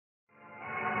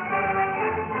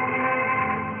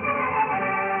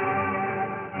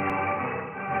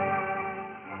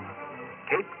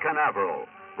Canaveral,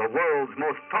 the world's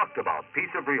most talked about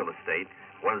piece of real estate,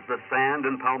 was the sand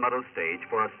and palmetto stage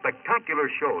for a spectacular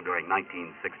show during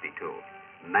 1962.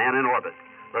 Man in Orbit,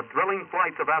 the thrilling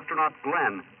flights of astronauts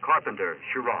Glenn, Carpenter,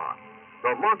 Schirra,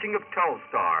 the launching of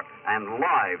Telstar, and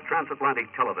live transatlantic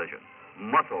television.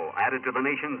 Muscle added to the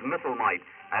nation's missile might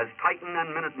as Titan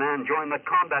and Minuteman joined the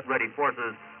combat-ready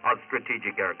forces of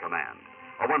Strategic Air Command.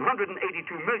 A 182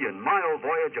 million-mile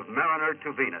voyage of Mariner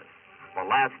to Venus. The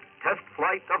last test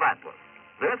flight of Atlas.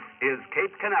 This is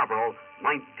Cape Canaveral,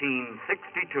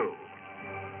 1962.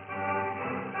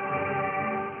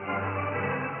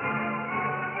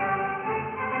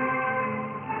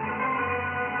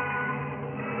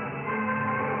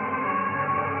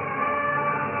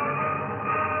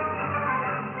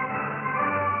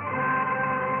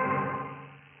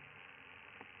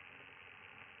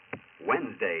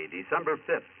 Wednesday, December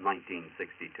 5th,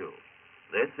 1962.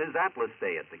 This is Atlas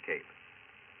Day at the Cape.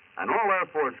 An all-Air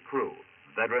Force crew,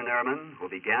 veteran airmen who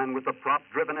began with the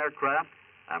prop-driven aircraft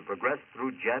and progressed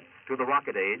through jets to the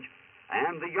rocket age,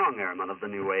 and the young airmen of the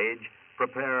new age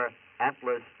prepare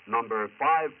Atlas number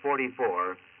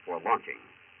 544 for launching.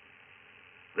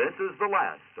 This is the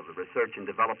last of the research and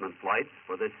development flights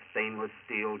for this stainless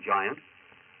steel giant,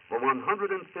 the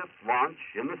 105th launch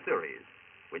in the series,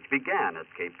 which began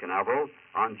at Cape Canaveral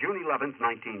on June 11,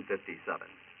 1957.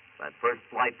 That first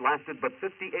flight lasted but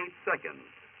 58 seconds,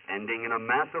 ending in a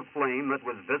mass of flame that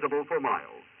was visible for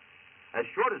miles. As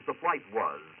short as the flight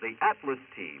was, the Atlas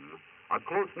team, a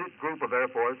close-knit group of Air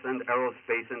Force and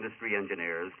aerospace industry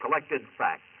engineers, collected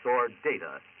facts or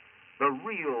data, the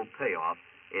real payoff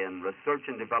in research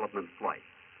and development flights.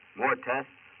 More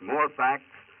tests, more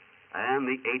facts, and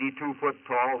the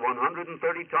 82-foot-tall,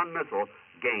 130-ton missile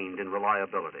gained in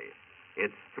reliability.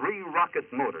 Its 3 rocket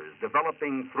motors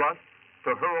developing thrust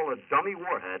to hurl a dummy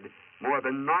warhead more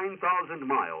than 9,000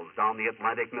 miles down the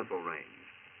Atlantic missile range.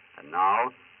 And now,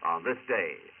 on this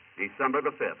day, December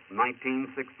the 5th,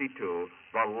 1962,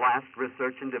 the last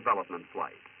research and development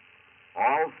flight.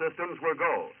 All systems were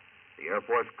go. The Air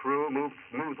Force crew moved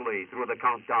smoothly through the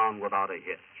countdown without a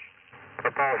hitch.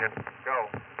 Propulsion, go.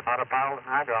 Autopilot and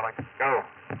hydraulics, go.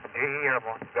 GE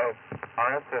Airborne, go.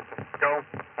 RF system, go.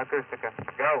 Acoustica,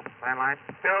 go. Landline,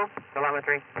 go.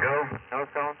 Telemetry, go. Nose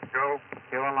cone, go.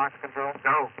 Fuel and LOX control,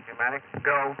 go. Pneumatics,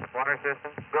 go. Water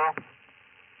system, go.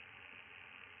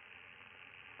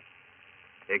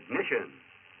 Ignition.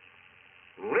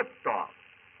 Liftoff.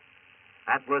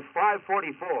 Atlas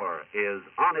 544 is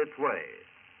on its way.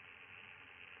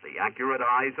 The accurate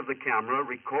eyes of the camera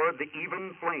record the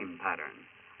even flame pattern,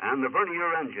 and the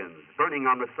vernier engines burning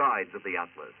on the sides of the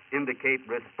Atlas indicate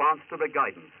response to the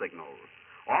guidance signals,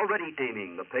 already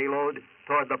aiming the payload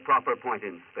toward the proper point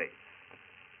in space.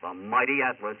 The mighty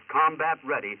Atlas,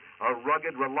 combat-ready, a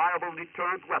rugged, reliable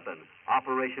deterrent weapon,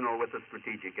 operational with the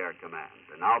Strategic Air Command.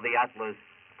 And now the Atlas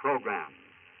programs.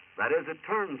 That is, it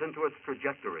turns into its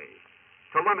trajectory.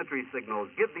 Telemetry signals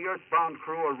give the earthbound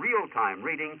crew a real-time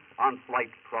reading on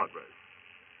flight progress.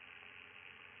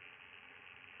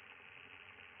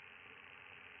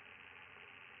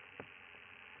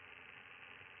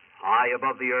 High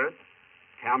above the Earth,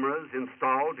 cameras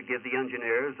installed to give the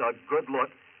engineers a good look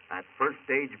at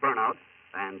first-stage burnout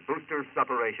and booster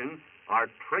separation are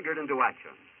triggered into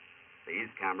action. These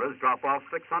cameras drop off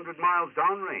 600 miles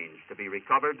downrange to be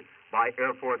recovered by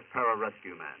Air Force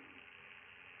pararescue men.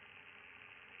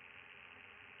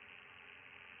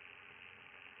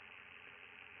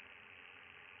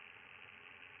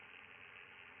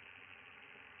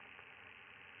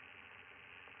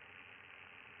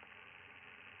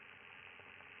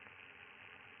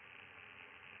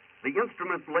 The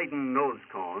instrument-laden nose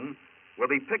cone will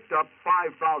be picked up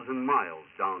 5,000 miles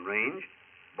downrange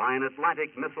by an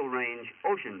Atlantic Missile Range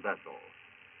ocean vessel.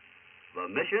 The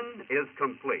mission is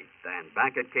complete, and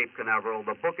back at Cape Canaveral,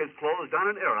 the book is closed on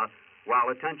an era while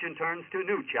attention turns to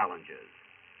new challenges.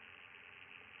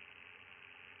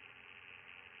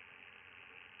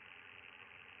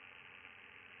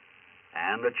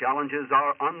 And the challenges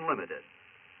are unlimited.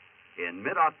 In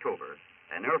mid-October,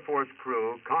 an Air Force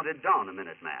crew counted down a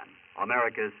Minuteman,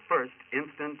 America's first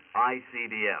instant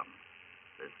ICBM.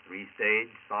 This 3-stage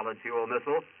solid-fuel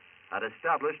missile had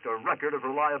established a record of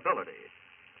reliability.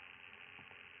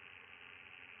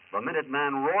 The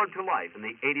Minuteman roared to life in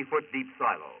the 80-foot deep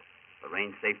silo. The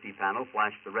range safety panel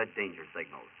flashed the red danger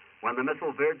signals. When the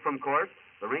missile veered from course,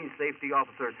 the range safety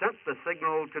officer sent the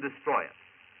signal to destroy it.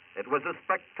 It was a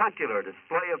spectacular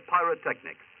display of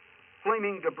pyrotechnics.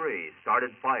 Flaming debris started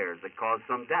fires that caused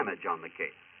some damage on the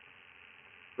Cape.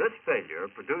 This failure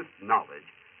produced knowledge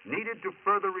needed to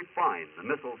further refine the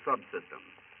missile subsystem.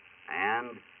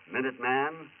 And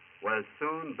Minuteman was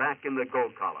soon back in the go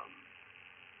column.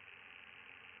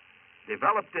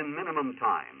 Developed in minimum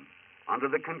time under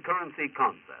the concurrency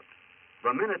concept,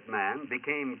 the Minuteman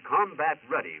became combat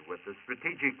ready with the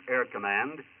Strategic Air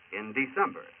Command in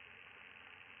December.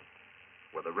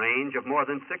 With a range of more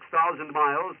than 6,000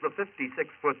 miles, the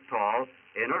 56-foot-tall,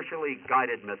 inertially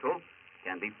guided missile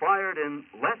can be fired in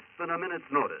less than a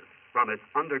minute's notice from its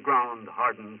underground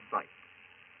hardened site.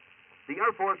 The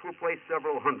Air Force will place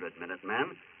several hundred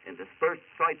Minutemen in dispersed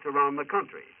sites around the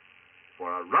country. For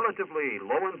a relatively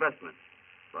low investment,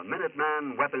 the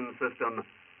Minuteman weapon system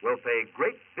will pay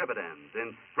great dividends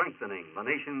in strengthening the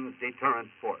nation's deterrent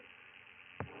force.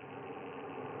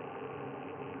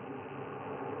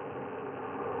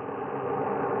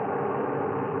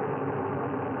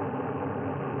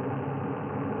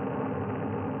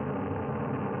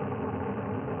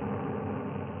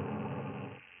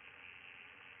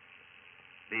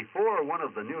 Before one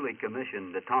of the newly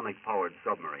commissioned atomic-powered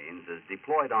submarines is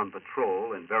deployed on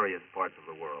patrol in various parts of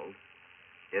the world,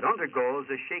 it undergoes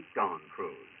a shakedown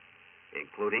cruise,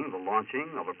 including the launching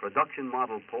of a production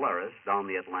model Polaris down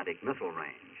the Atlantic missile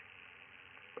range.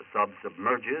 The sub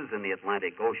submerges in the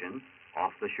Atlantic Ocean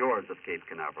off the shores of Cape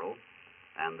Canaveral,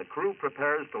 and the crew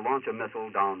prepares to launch a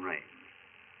missile downrange.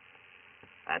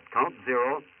 At count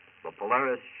zero, the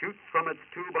Polaris shoots from its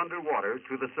tube underwater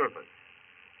to the surface.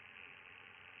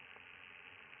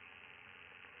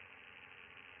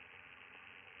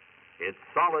 Its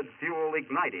solid fuel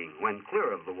igniting when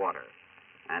clear of the water,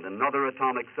 and another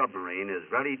atomic submarine is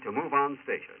ready to move on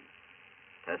station.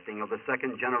 Testing of the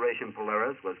second-generation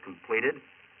Polaris was completed,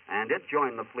 and it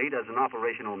joined the fleet as an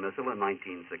operational missile in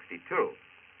 1962.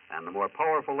 And the more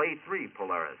powerful A-3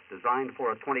 Polaris, designed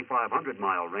for a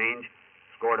 2,500-mile range,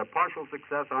 scored a partial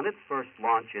success on its first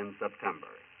launch in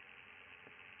September.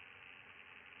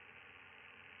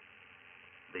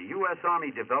 The U.S.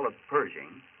 Army-developed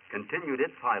Pershing continued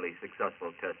its highly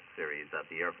successful test series at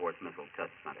the Air Force Missile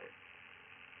Test Center.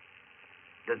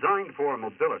 Designed for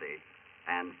mobility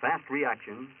and fast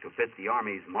reaction to fit the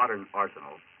Army's modern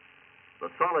arsenal,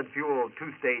 the solid-fuel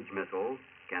two-stage missile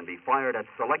can be fired at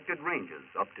selected ranges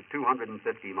up to 250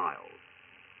 miles.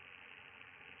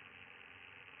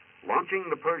 Launching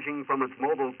the Pershing from its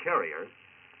mobile carrier,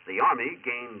 the Army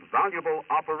gained valuable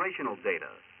operational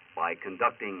data by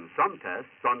conducting some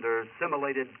tests under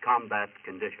simulated combat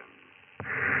conditions.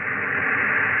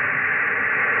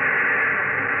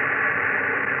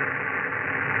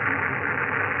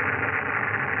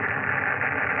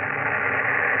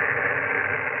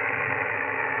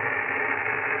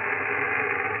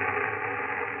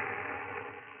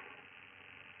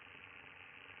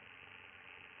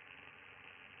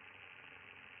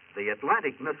 The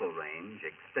Atlantic missile range,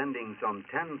 extending some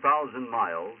 10,000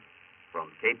 miles, from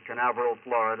Cape Canaveral,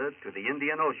 Florida, to the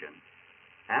Indian Ocean,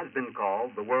 has been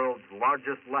called the world's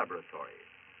largest laboratory.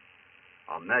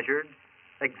 A measured,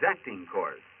 exacting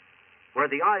course where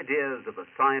the ideas of the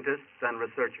scientists and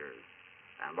researchers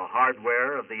and the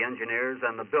hardware of the engineers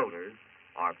and the builders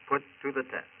are put to the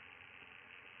test.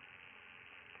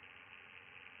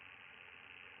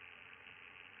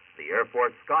 The Air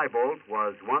Force Skybolt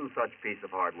was one such piece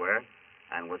of hardware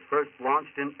and was first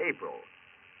launched in April.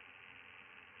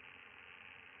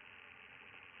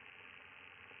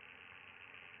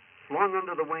 Slung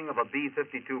under the wing of a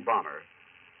B-52 bomber,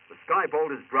 the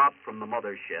Skybolt is dropped from the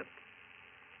mothership,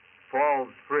 falls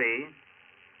free,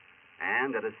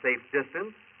 and at a safe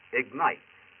distance, ignites,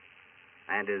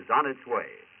 and is on its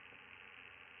way.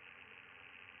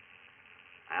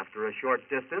 After a short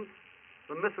distance,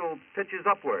 the missile pitches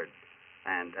upward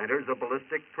and enters a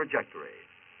ballistic trajectory.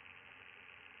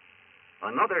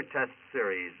 Another test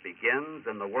series begins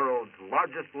in the world's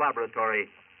largest laboratory,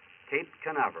 Cape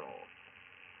Canaveral.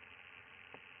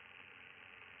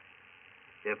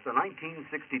 If the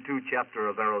 1962 chapter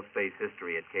of aerospace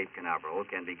history at Cape Canaveral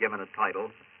can be given a title,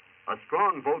 a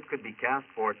strong vote could be cast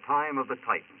for Time of the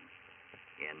Titan.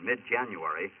 In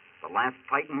mid-January, the last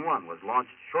Titan I was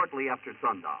launched shortly after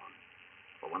sundown.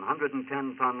 The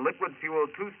 110-ton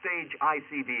liquid-fuel two-stage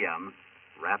ICBM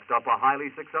wrapped up a highly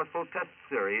successful test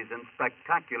series in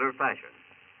spectacular fashion.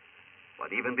 But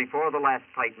even before the last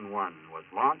Titan I was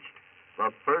launched,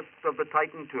 the first of the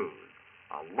Titan IIs,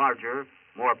 a larger,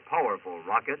 more powerful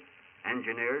rocket,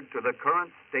 engineered to the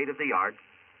current state of the art,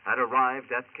 had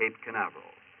arrived at Cape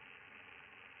Canaveral.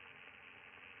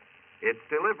 Its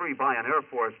delivery by an Air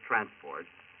Force transport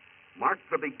marked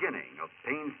the beginning of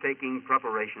painstaking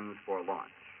preparations for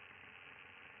launch.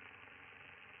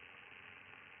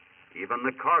 Even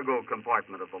the cargo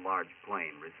compartment of the large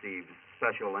plane received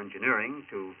special engineering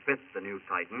to fit the new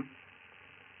Titan.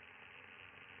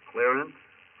 Clearance,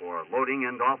 for loading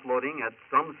and offloading at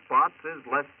some spots is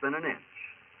less than an inch.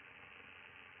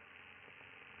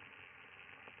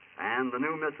 And the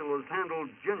new missile is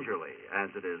handled gingerly as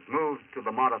it is moved to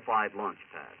the modified launch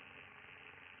pad.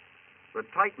 The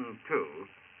Titan II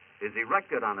is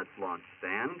erected on its launch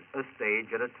stand a stage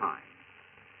at a time,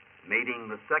 mating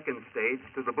the second stage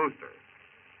to the booster.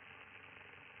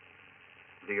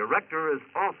 The erector is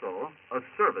also a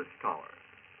service tower.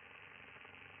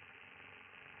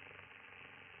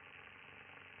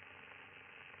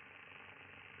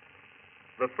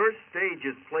 The first stage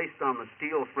is placed on the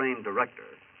steel-framed erector,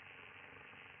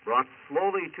 brought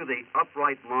slowly to the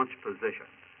upright launch position.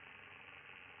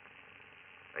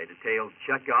 A detailed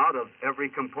checkout of every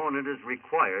component is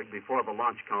required before the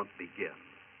launch count begins.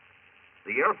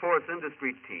 The Air Force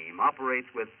industry team operates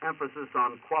with emphasis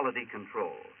on quality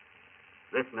control.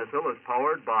 This missile is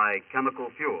powered by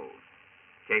chemical fuels,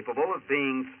 capable of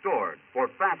being stored for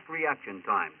fast reaction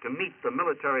time to meet the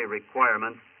military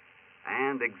requirements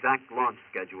and exact launch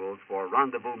schedules for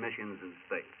rendezvous missions in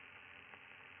space.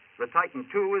 The Titan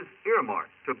II is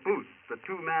earmarked to boost the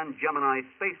two-man Gemini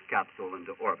space capsule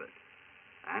into orbit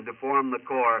and to form the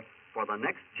core for the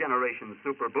next generation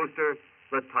super booster,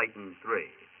 the Titan III.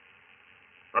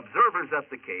 Observers at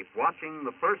the Cape watching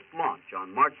the first launch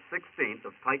on March 16th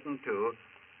of Titan II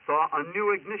saw a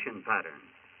new ignition pattern,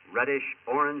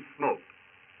 reddish-orange smoke,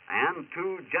 and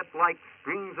two jet-like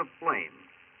streams of flame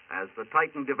as the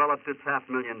Titan developed its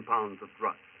 500,000 pounds of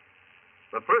thrust.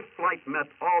 The first flight met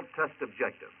all test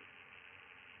objectives.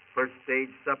 First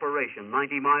stage separation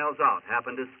 90 miles out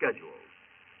happened as scheduled.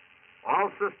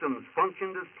 All systems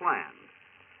functioned as planned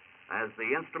as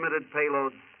the instrumented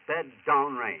payload sped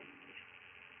downrange.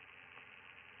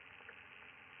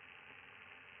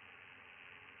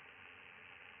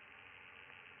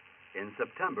 In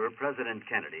September, President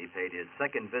Kennedy paid his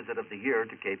second visit of the year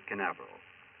to Cape Canaveral.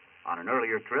 On an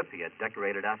earlier trip, he had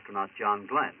decorated astronaut John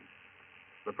Glenn.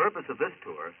 The purpose of this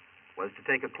tour was to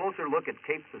take a closer look at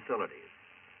Cape facilities,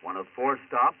 one of 4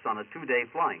 stops on a 2-day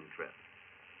flying trip.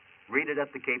 Greeted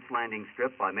at the Cape's landing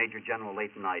strip by Major General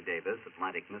Leighton I. Davis,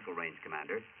 Atlantic Missile Range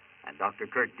Commander, and Dr.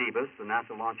 Kurt Debus, the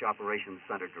NASA Launch Operations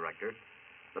Center Director,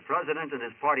 the President and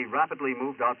his party rapidly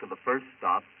moved out to the first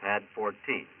stop, Pad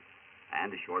 14,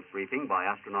 and a short briefing by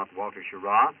astronaut Walter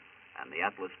Schirra and the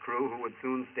Atlas crew who would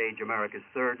soon stage America's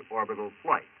third orbital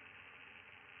flight.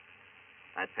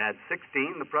 At Pad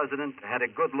 16, the President had a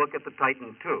good look at the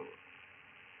Titan II.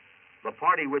 The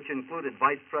party, which included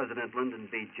Vice President Lyndon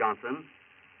B. Johnson,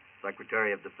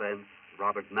 Secretary of Defense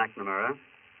Robert McNamara,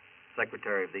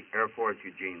 Secretary of the Air Force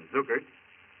Eugene Zuckert,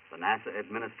 the NASA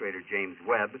Administrator James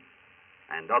Webb,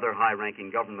 and other high-ranking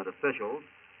government officials,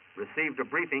 received a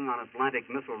briefing on Atlantic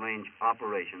Missile Range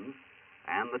operations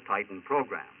and the Titan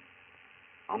program.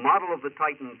 A model of the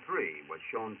Titan III was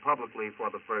shown publicly for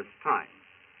the first time,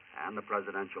 and the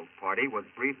presidential party was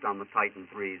briefed on the Titan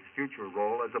III's future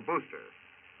role as a booster.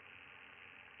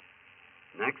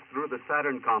 Next, through the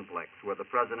Saturn complex, where the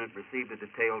President received a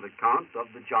detailed account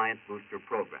of the giant booster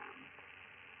program.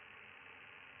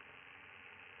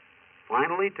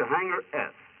 Finally, to Hangar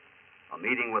S, a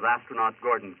meeting with astronaut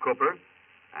Gordon Cooper,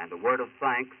 and a word of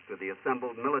thanks to the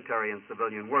assembled military and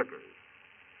civilian workers.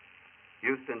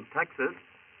 Houston, Texas,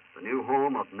 the new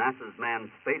home of NASA's Manned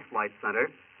Spaceflight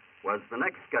Center, was the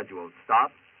next scheduled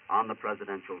stop on the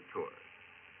presidential tour.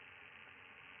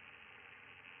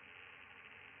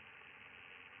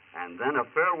 And then a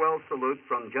farewell salute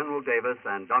from General Davis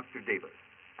and Dr. Debus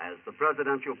as the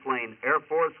presidential plane Air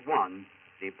Force One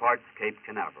departs Cape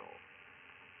Canaveral.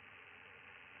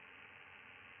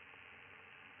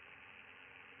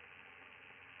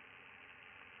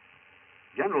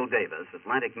 General Davis,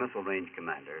 Atlantic Missile Range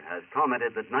Commander, has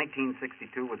commented that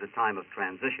 1962 was a time of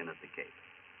transition at the Cape,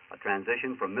 a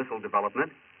transition from missile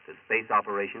development to space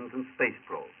operations and space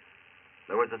probes.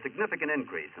 There was a significant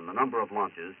increase in the number of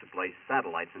launches to place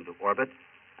satellites into orbit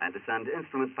and to send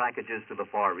instrument packages to the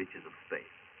far reaches of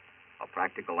space. A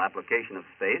practical application of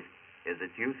space is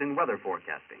its use in weather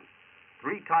forecasting.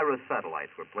 3 TIRUS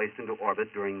satellites were placed into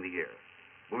orbit during the year.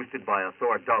 Boosted by a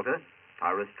Thor Delta,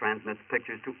 TIRUS transmits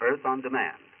pictures to Earth on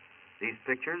demand. These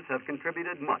pictures have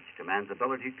contributed much to man's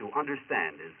ability to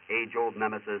understand his age-old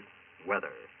nemesis,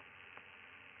 weather.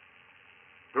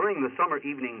 During the summer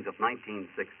evenings of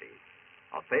 1960,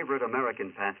 a favorite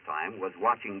American pastime was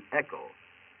watching Echo,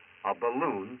 a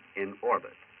balloon in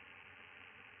orbit.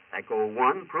 Echo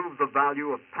 1 proved the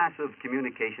value of passive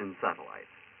communication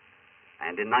satellites.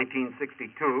 And in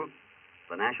 1962,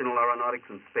 the National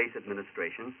Aeronautics and Space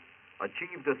Administration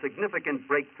achieved a significant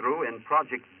breakthrough in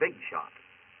Project Big Shot,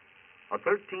 a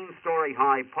 13-story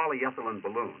high polyethylene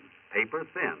balloon, paper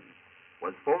thin,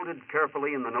 was folded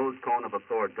carefully in the nose cone of a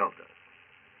Thor Delta.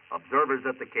 Observers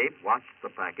at the Cape watched the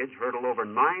package hurtle over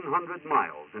 900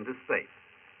 miles into space,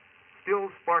 still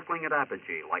sparkling at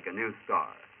apogee like a new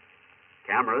star.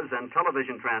 Cameras and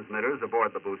television transmitters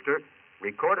aboard the booster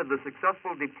recorded the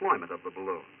successful deployment of the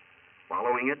balloon,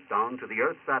 following it down to the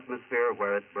Earth's atmosphere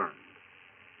where it burned.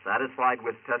 Satisfied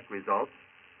with test results,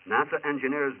 NASA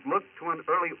engineers looked to an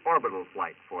early orbital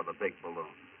flight for the big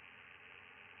balloon.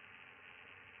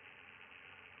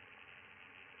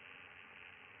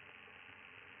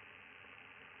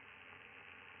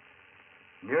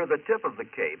 Near the tip of the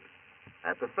Cape,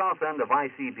 at the south end of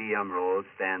ICBM Row,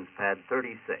 stands Pad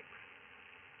 36.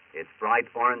 Its bright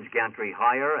orange gantry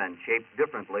higher and shaped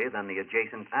differently than the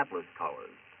adjacent Atlas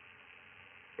towers.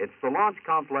 It's the launch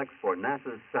complex for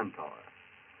NASA's Centaur,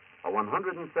 a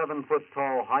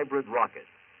 107-foot-tall hybrid rocket,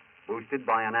 boosted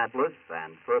by an Atlas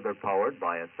and further powered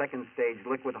by a second-stage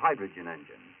liquid hydrogen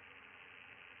engine.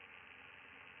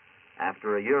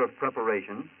 After a year of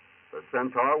preparation, the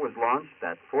Centaur was launched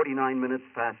at 49 minutes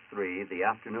past 3 the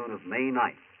afternoon of May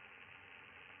 9th.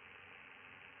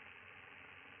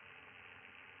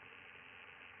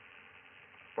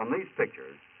 From these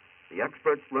pictures, the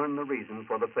experts learned the reason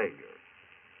for the failure.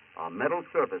 A metal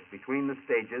surface between the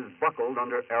stages buckled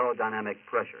under aerodynamic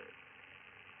pressure.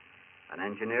 An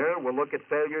engineer will look at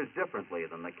failures differently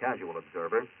than the casual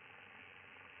observer.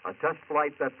 A test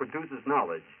flight that produces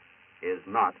knowledge is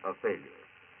not a failure.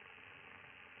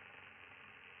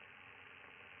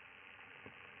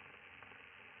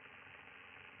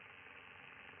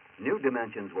 New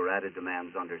dimensions were added to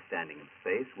man's understanding of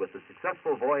space with the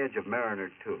successful voyage of Mariner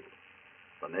 2.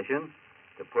 The mission,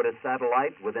 to put a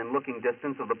satellite within looking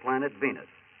distance of the planet Venus,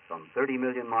 some 30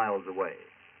 million miles away.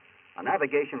 A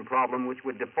navigation problem which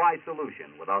would defy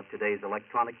solution without today's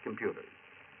electronic computers.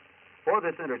 For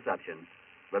this interception,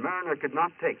 the Mariner could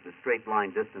not take the straight line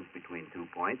distance between 2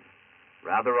 points,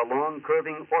 rather a long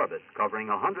curving orbit covering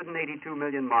 182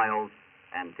 million miles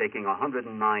and taking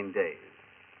 109 days.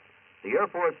 The Air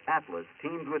Force Atlas,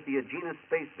 teamed with the Agena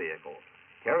space vehicle,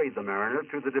 carried the Mariner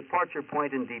to the departure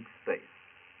point in deep space.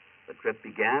 The trip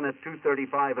began at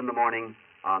 2:35 in the morning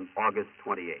on August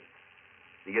 28th.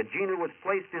 The Agena was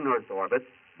placed in Earth orbit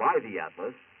by the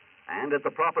Atlas, and at the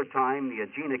proper time, the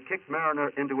Agena kicked Mariner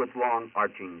into its long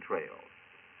arching trail.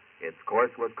 Its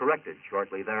course was corrected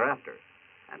shortly thereafter,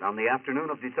 and on the afternoon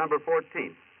of December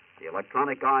 14th, the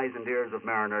electronic eyes and ears of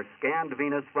Mariner scanned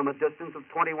Venus from a distance of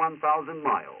 21,000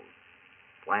 miles,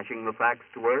 flashing the facts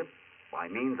to Earth by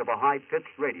means of a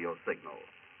high-pitched radio signal.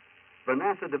 The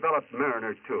NASA-developed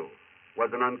Mariner 2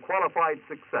 was an unqualified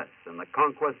success in the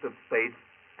conquest of space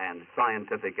and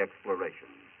scientific exploration.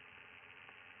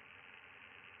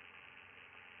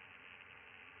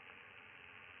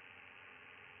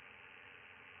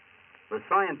 The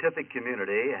scientific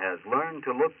community has learned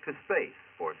to look to space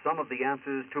for some of the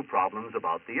answers to problems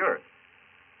about the Earth.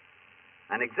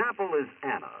 An example is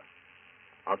Anna,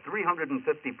 a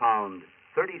 350-pound,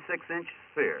 36-inch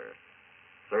sphere,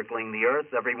 circling the Earth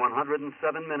every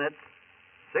 107 minutes,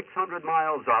 600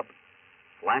 miles up,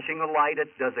 flashing a light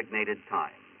at designated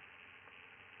times.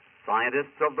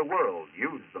 Scientists of the world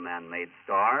use the man-made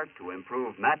star to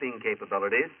improve mapping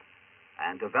capabilities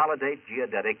and to validate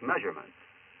geodetic measurements.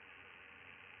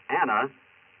 Anna,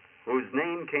 whose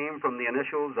name came from the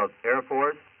initials of Air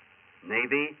Force,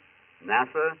 Navy,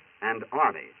 NASA, and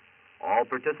Army, all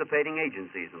participating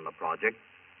agencies in the project,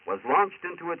 was launched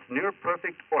into its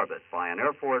near-perfect orbit by an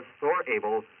Air Force Thor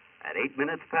Able at 8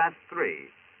 minutes past 3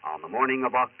 on the morning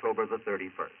of October the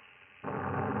 31st.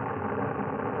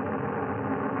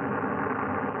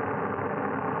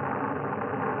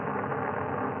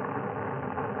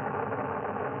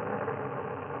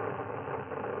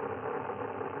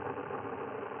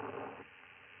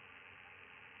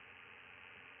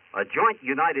 A joint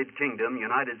United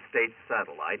Kingdom-United States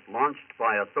satellite launched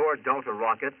by a Thor Delta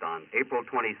rocket on April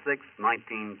 26,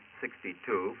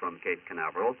 1962 from Cape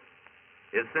Canaveral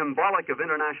is symbolic of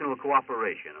international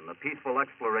cooperation in the peaceful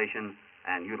exploration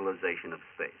and utilization of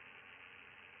space.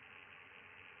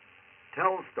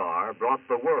 Telstar brought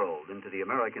the world into the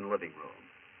American living room.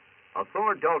 A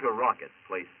Thor Delta rocket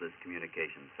placed this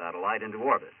communications satellite into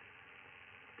orbit.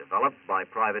 Developed by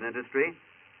private industry,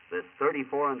 this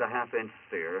 34.5-inch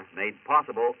sphere made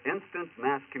possible instant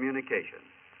mass communication.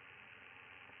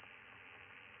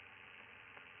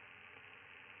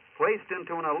 Placed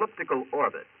into an elliptical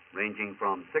orbit ranging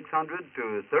from 600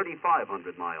 to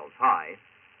 3,500 miles high,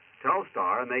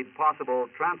 Telstar made possible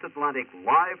transatlantic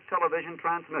live television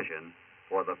transmission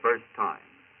for the first time.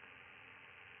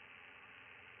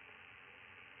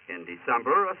 In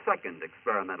December, a second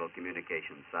experimental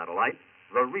communications satellite,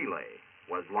 the Relay,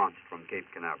 was launched from Cape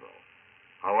Canaveral.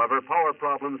 However, power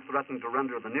problems threatened to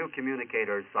render the new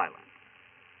communicator silent.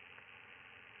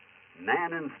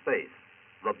 Man in Space,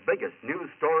 the biggest news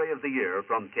story of the year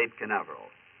from Cape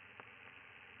Canaveral.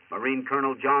 Marine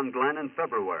Colonel John Glenn in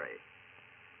February.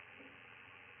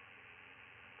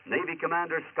 Navy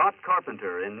Commander Scott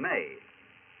Carpenter in May.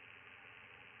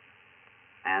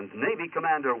 And Navy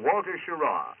Commander Walter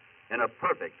Schirra in a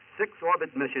perfect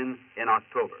six-orbit mission in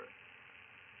October.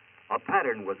 A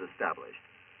pattern was established.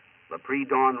 The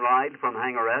pre-dawn ride from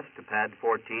Hangar S to Pad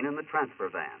 14 in the transfer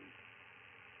van.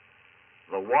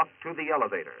 The walk to the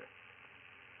elevator.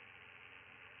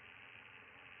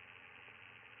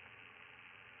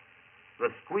 The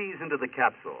squeeze into the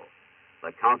capsule.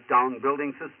 The countdown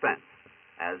building suspense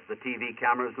as the TV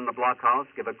cameras in the blockhouse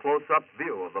give a close-up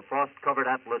view of the frost-covered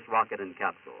Atlas rocket and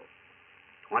capsule.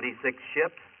 26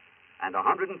 ships and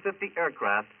 150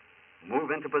 aircraft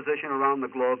move into position around the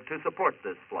globe to support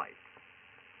this flight.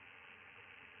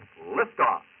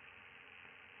 Liftoff.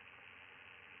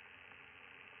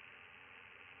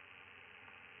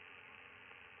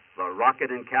 The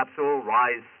rocket and capsule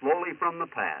rise slowly from the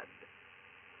pad.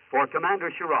 For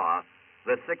Commander Schirra,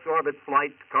 the six-orbit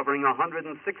flight covering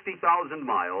 160,000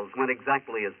 miles went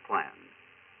exactly as planned,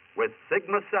 with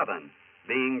Sigma-7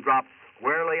 being dropped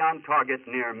squarely on target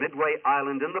near Midway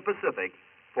Island in the Pacific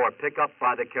for pickup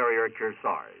by the carrier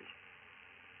Kearsarge.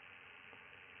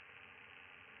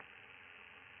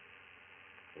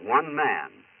 One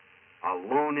man,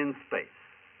 alone in space,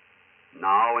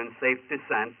 now in safe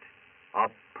descent, a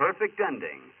perfect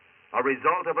ending, a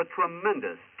result of a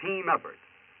tremendous team effort.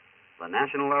 The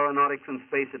National Aeronautics and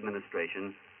Space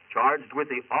Administration, charged with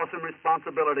the awesome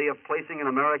responsibility of placing an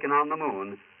American on the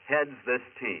moon, heads this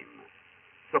team.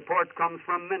 Support comes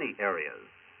from many areas,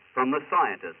 from the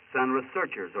scientists and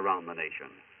researchers around the nation,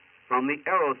 from the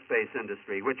aerospace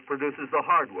industry, which produces the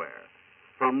hardware,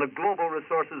 from the global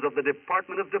resources of the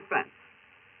Department of Defense,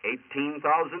 18,000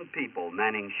 people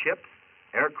manning ships,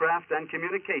 aircraft, and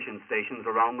communication stations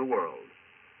around the world.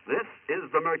 This is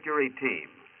the Mercury team,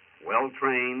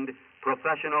 well-trained,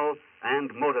 professional,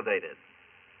 and motivated.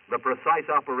 The precise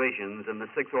operations in the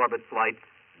six-orbit flight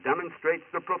demonstrates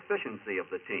the proficiency of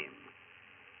the team.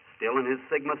 Still in his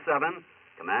Sigma-7,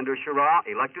 Commander Schirra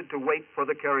elected to wait for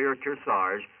the carrier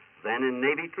Kearsarge. Then, in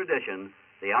Navy tradition,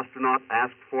 the astronaut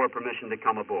asked for permission to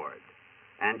come aboard.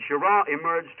 And Schirra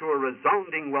emerged to a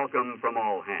resounding welcome from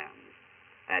all hands.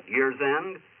 At year's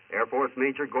end, Air Force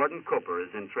Major Gordon Cooper is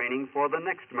in training for the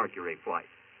next Mercury flight,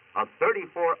 a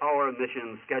 34-hour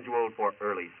mission scheduled for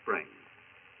early spring.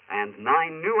 And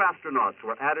 9 new astronauts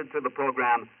were added to the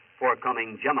program for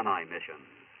coming Gemini missions.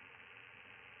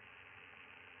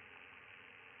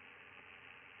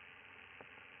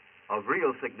 Of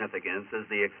real significance is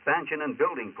the expansion and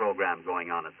building program going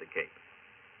on at the Cape.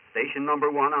 Station number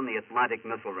 1 on the Atlantic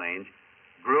Missile Range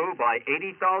grew by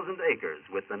 80,000 acres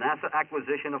with the NASA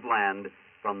acquisition of land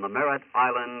from the Merritt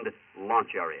Island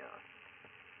launch area.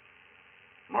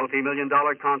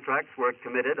 Multi-million-dollar contracts were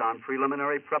committed on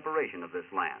preliminary preparation of this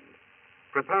land,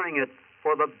 preparing it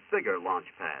for the bigger launch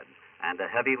pads and a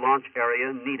heavy launch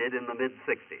area needed in the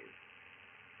mid-60s.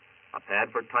 A pad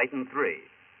for Titan III,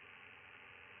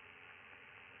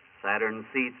 Saturn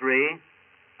C3,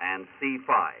 and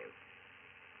C5,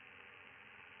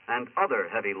 and other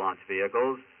heavy launch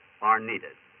vehicles are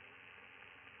needed.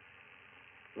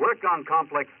 Work on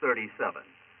Complex 37,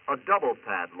 a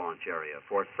double-pad launch area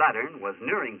for Saturn, was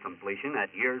nearing completion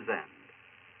at year's end.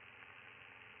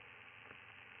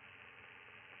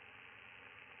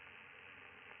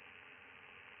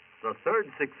 The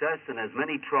third success in as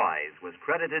many tries was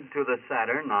credited to the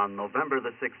Saturn on November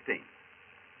the 16th.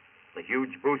 The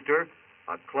huge booster,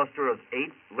 a cluster of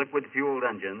 8 liquid-fueled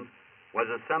engines, was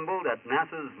assembled at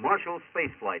NASA's Marshall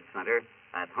Space Flight Center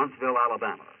at Huntsville,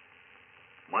 Alabama.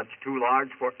 Much too large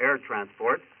for air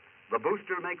transport, the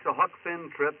booster makes a huck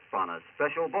fin trip on a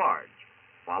special barge,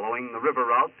 following the river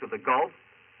route to the Gulf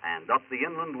and up the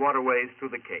inland waterways to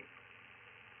the Cape.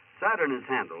 Saturn is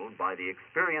handled by the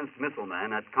experienced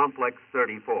missilemen at Complex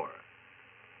 34.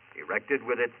 Erected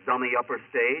with its dummy upper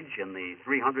stage in the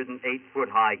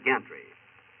 308-foot-high gantry.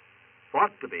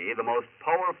 Thought to be the most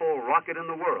powerful rocket in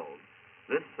the world,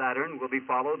 this Saturn will be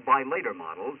followed by later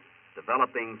models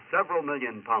developing several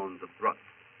million pounds of thrust.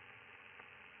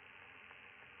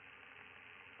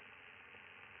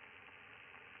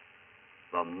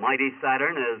 The mighty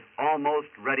Saturn is almost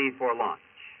ready for launch.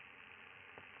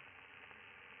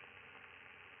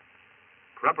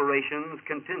 Preparations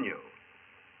continue.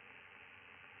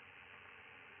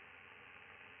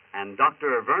 And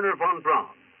Dr. Werner von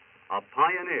Braun, a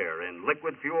pioneer in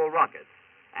liquid fuel rockets,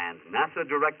 and NASA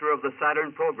director of the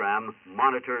Saturn program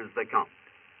monitors the count.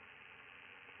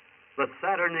 The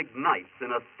Saturn ignites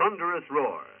in a thunderous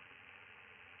roar.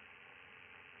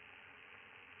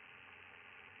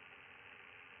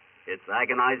 Its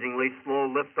agonizingly slow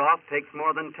liftoff takes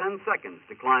more than 10 seconds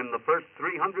to climb the first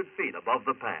 300 feet above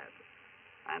the pad.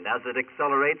 And as it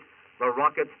accelerates, the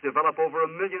rockets develop over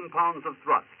 1 million pounds of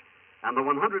thrust, and the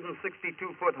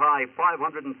 162-foot-high,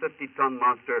 550-ton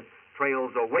monster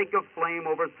trails a wake of flame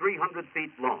over 300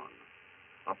 feet long.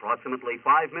 Approximately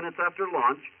 5 minutes after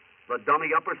launch, the dummy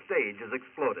upper stage is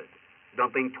exploded,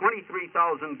 dumping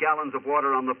 23,000 gallons of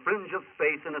water on the fringe of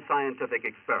space in a scientific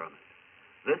experiment.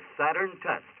 This Saturn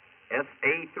test,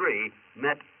 SA-3,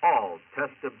 met all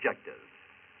test objectives.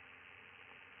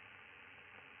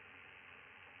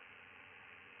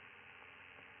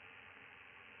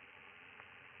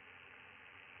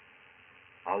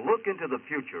 A look into the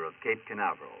future of Cape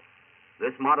Canaveral.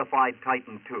 This modified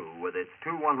Titan II, with its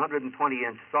two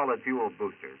 120-inch solid fuel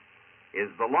boosters, is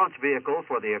the launch vehicle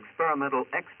for the experimental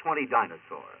X-20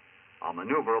 Dyna-Soar, a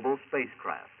maneuverable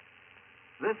spacecraft.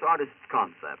 This artist's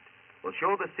concept will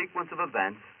show the sequence of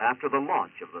events after the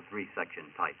launch of the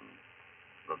three-section Titan.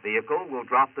 The vehicle will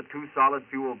drop the two solid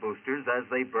fuel boosters as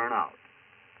they burn out.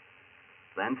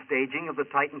 Then staging of the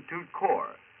Titan II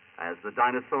core as the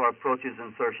Dyna-Soar approaches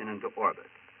insertion into orbit.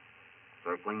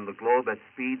 Circling the globe at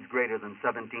speeds greater than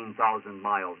 17,000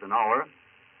 miles an hour,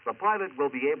 the pilot will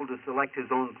be able to select his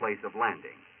own place of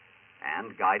landing,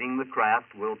 and guiding the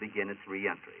craft will begin its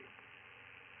re-entry.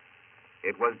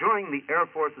 It was during the Air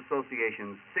Force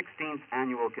Association's 16th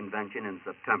annual convention in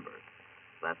September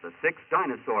that the 6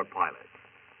 Dyna-Soar pilots,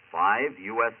 5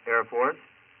 U.S. Air Force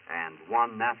and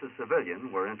 1 NASA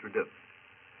civilian, were introduced.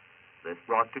 This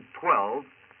brought to 12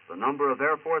 the number of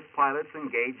Air Force pilots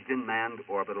engaged in manned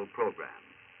orbital programs.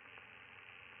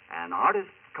 An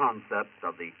artist's concept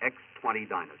of the X-20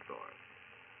 Dyna-Soar.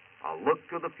 A look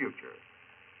to the future.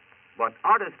 But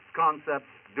artists'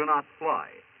 concepts do not fly,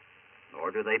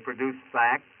 nor do they produce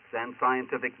facts and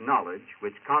scientific knowledge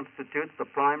which constitute the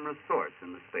prime resource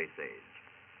in the space age.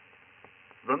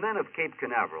 The men of Cape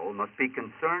Canaveral must be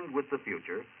concerned with the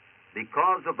future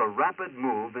because of the rapid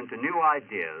move into new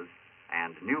ideas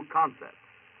and new concepts.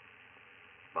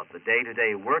 But the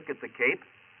day-to-day work at the Cape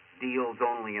deals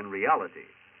only in reality,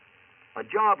 a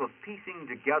job of piecing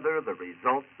together the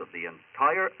results of the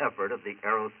entire effort of the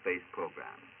aerospace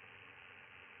program.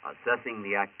 Assessing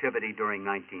the activity during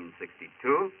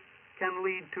 1962 can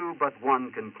lead to but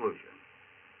one conclusion.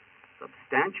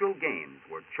 Substantial gains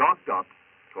were chalked up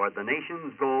toward the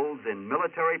nation's goals in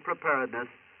military preparedness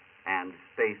and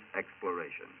space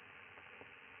exploration.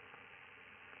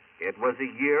 It was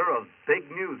a year of big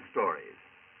news stories,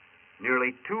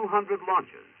 nearly 200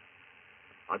 launches,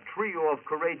 a trio of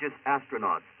courageous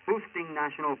astronauts boosting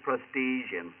national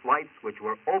prestige in flights which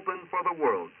were open for the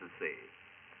world to see.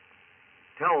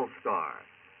 Telstar,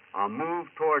 a move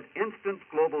toward instant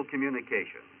global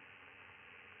communication.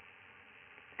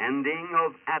 Ending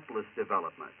of Atlas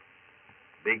development.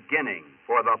 Beginning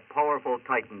for the powerful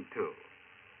Titan II.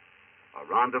 A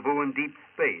rendezvous in deep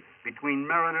space between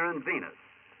Mariner and Venus.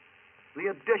 The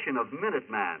addition of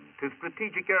Minuteman to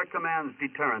Strategic Air Command's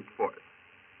deterrent force.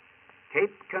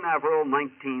 Cape Canaveral,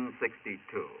 1962.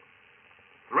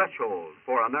 Threshold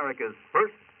for America's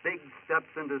first big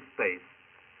steps into space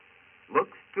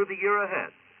looks to the year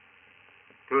ahead,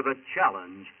 to the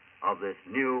challenge of this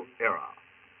new era.